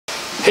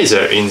Hey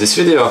there, in this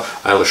video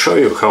I'll show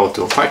you how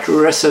to factory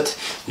reset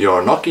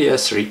your Nokia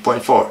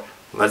 3.4.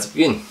 Let's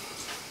begin.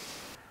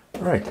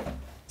 Right,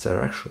 there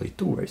are actually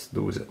two ways to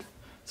do that.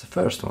 The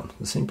first one,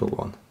 the simple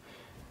one,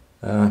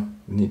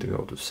 we need to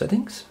go to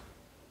settings,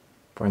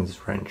 find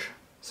this range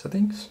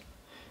settings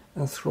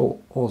and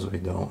scroll all the way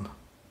down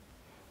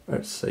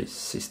where it says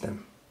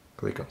system.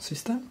 Click on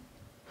system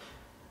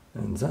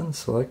and then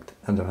select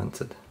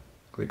advanced.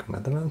 Click on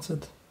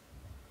advanced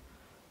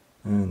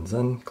and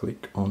then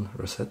click on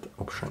reset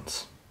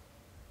options.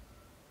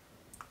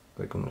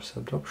 Click on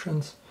reset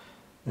options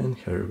and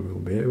here you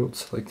will be able to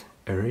select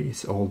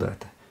erase all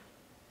data.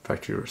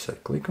 Factory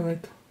reset, click on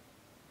it,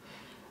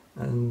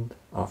 and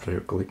after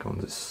you click on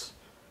this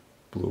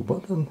blue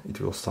button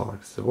it will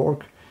start the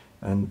work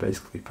and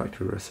basically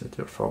factory reset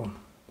your phone.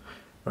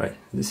 Right,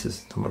 this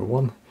is number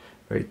one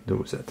way to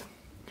do that.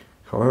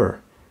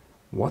 However,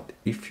 what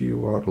if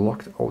you are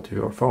locked out of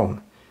your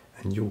phone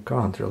and you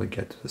can't really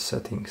get to the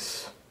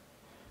settings?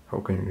 How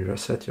can you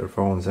reset your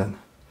phone then?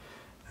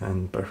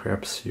 And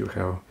perhaps you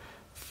have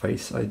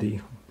Face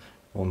ID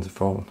on the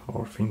phone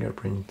or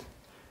fingerprint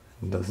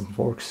and it doesn't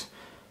work.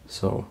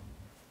 So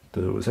to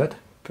do that,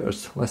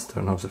 first let's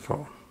turn off the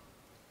phone.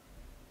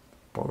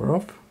 Power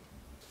off.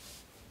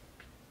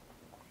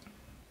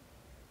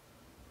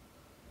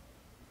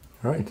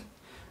 Right,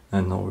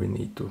 and now we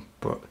need to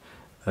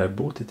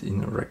boot it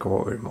in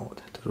recovery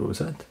mode. To do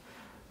that,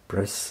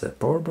 press the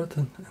power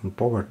button and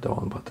power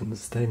down button at the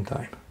same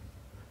time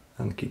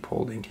and keep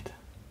holding it.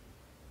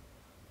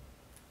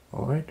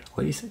 Alright,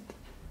 release it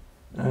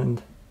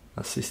and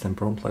a system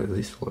prompt like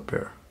this will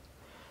appear.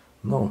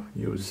 Now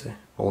use the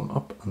volume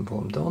up and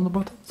volume down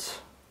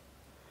buttons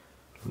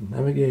to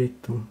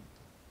navigate to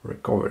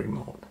recovery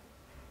mode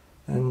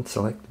and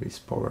select this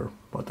power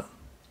button.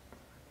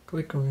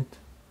 Click on it.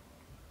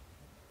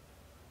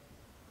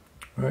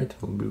 Right,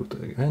 we'll boot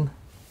it again.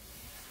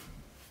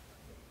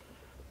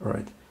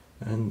 Right,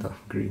 and the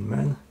green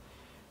man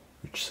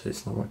which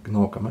says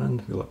no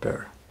command will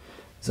appear.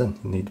 Then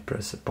you need to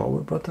press the power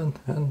button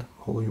and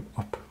volume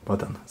up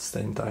button at the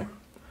same time.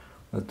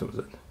 Let's do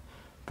that.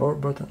 Power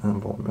button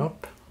and volume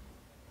up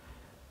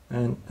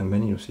and a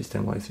menu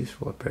system like this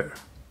will appear.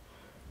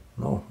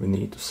 Now we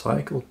need to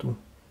cycle to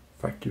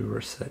factory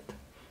reset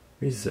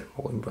with the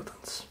volume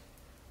buttons.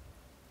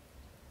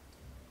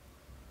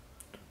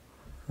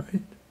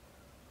 Right,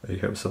 I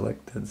have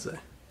selected the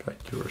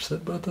factory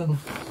reset button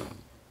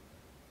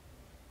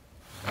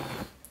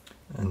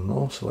and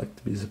now select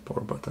with the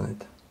power button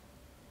it.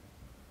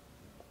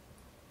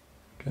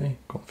 Okay,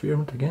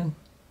 confirm it again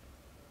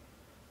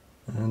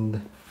and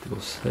it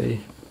will say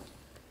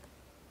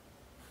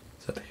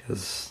that it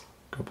has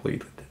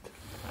completed it.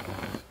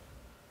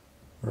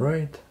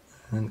 Right,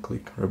 and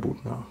click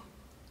reboot now.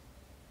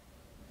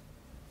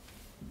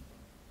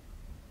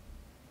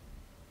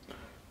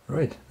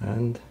 Right,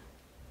 and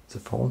the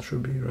phone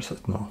should be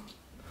reset now.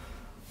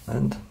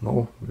 And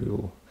now we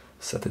will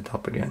set it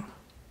up again.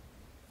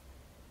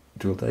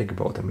 It will take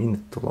about a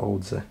minute to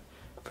load the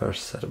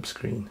first setup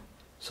screen,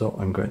 so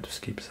I'm going to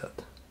skip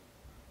that.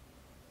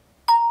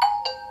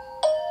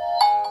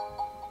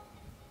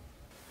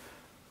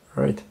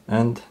 Right,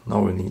 and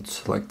now we need to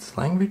select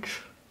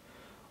language.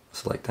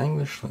 Select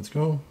English, let's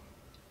go.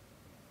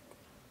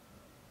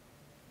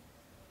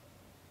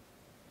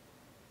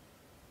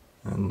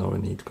 And now we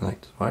need to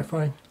connect to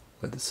Wi-Fi,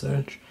 let it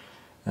search,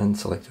 and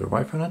select your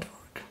Wi-Fi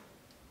network.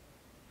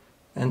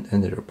 And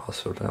enter your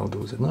password, I'll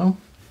do that now.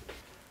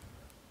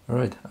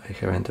 Alright, I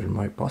have entered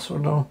my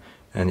password now,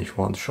 and if you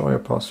want to show your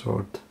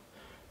password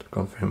to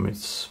confirm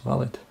it's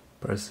valid,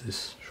 press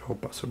this show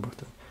password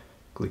button.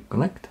 Click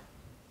connect.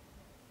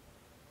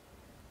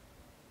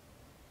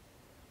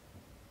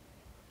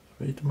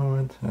 Wait a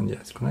moment, and yeah,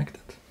 it's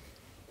connected.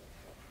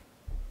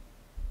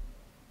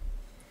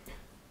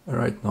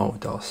 Alright, now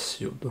it asks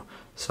you to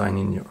sign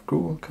in your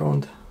Google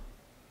account.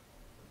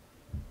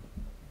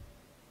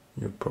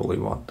 You probably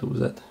want to do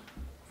that,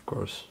 of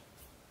course.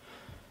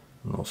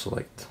 Now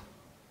select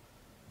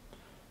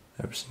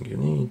everything you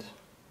need.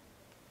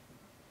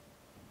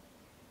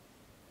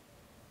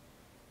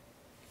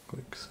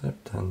 Click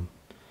accept, and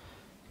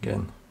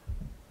again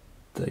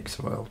it takes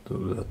a while to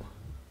do that.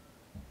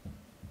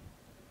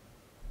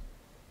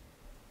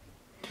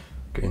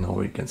 Okay, now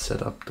we can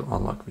set up to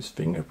unlock with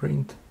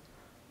fingerprint.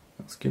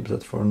 Let's skip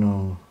that for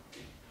now.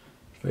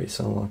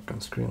 Face unlock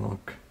and screen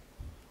lock.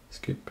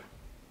 Skip.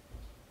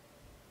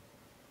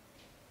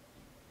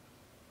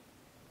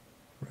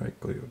 Right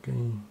click OK.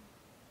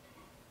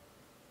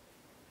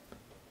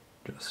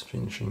 Just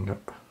finishing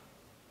up.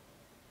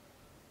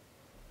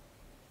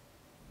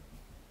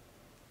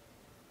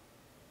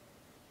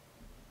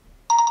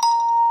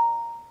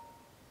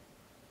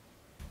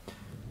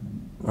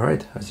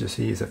 Alright, as you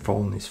see the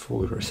phone is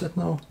fully reset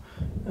now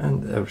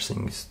and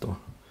everything is to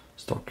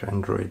stock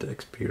Android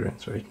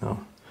experience right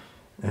now.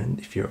 And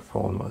if your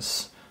phone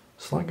was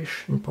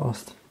sluggish in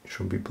past, it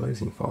should be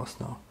blazing fast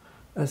now,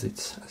 as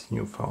it's a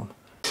new phone.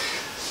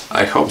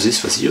 I hope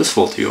this was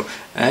useful to you,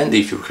 and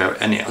if you have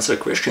any other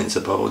questions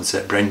about the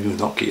brand new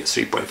Nokia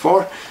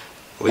 3.4,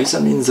 leave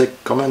them in the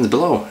comments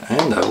below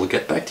and I will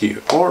get back to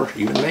you, or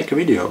even make a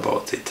video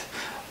about it.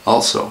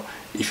 Also,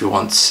 if you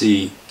want to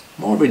see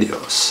more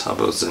videos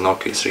about the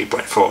Nokia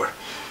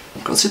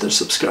 3.4, consider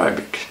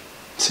subscribing.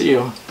 See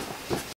you!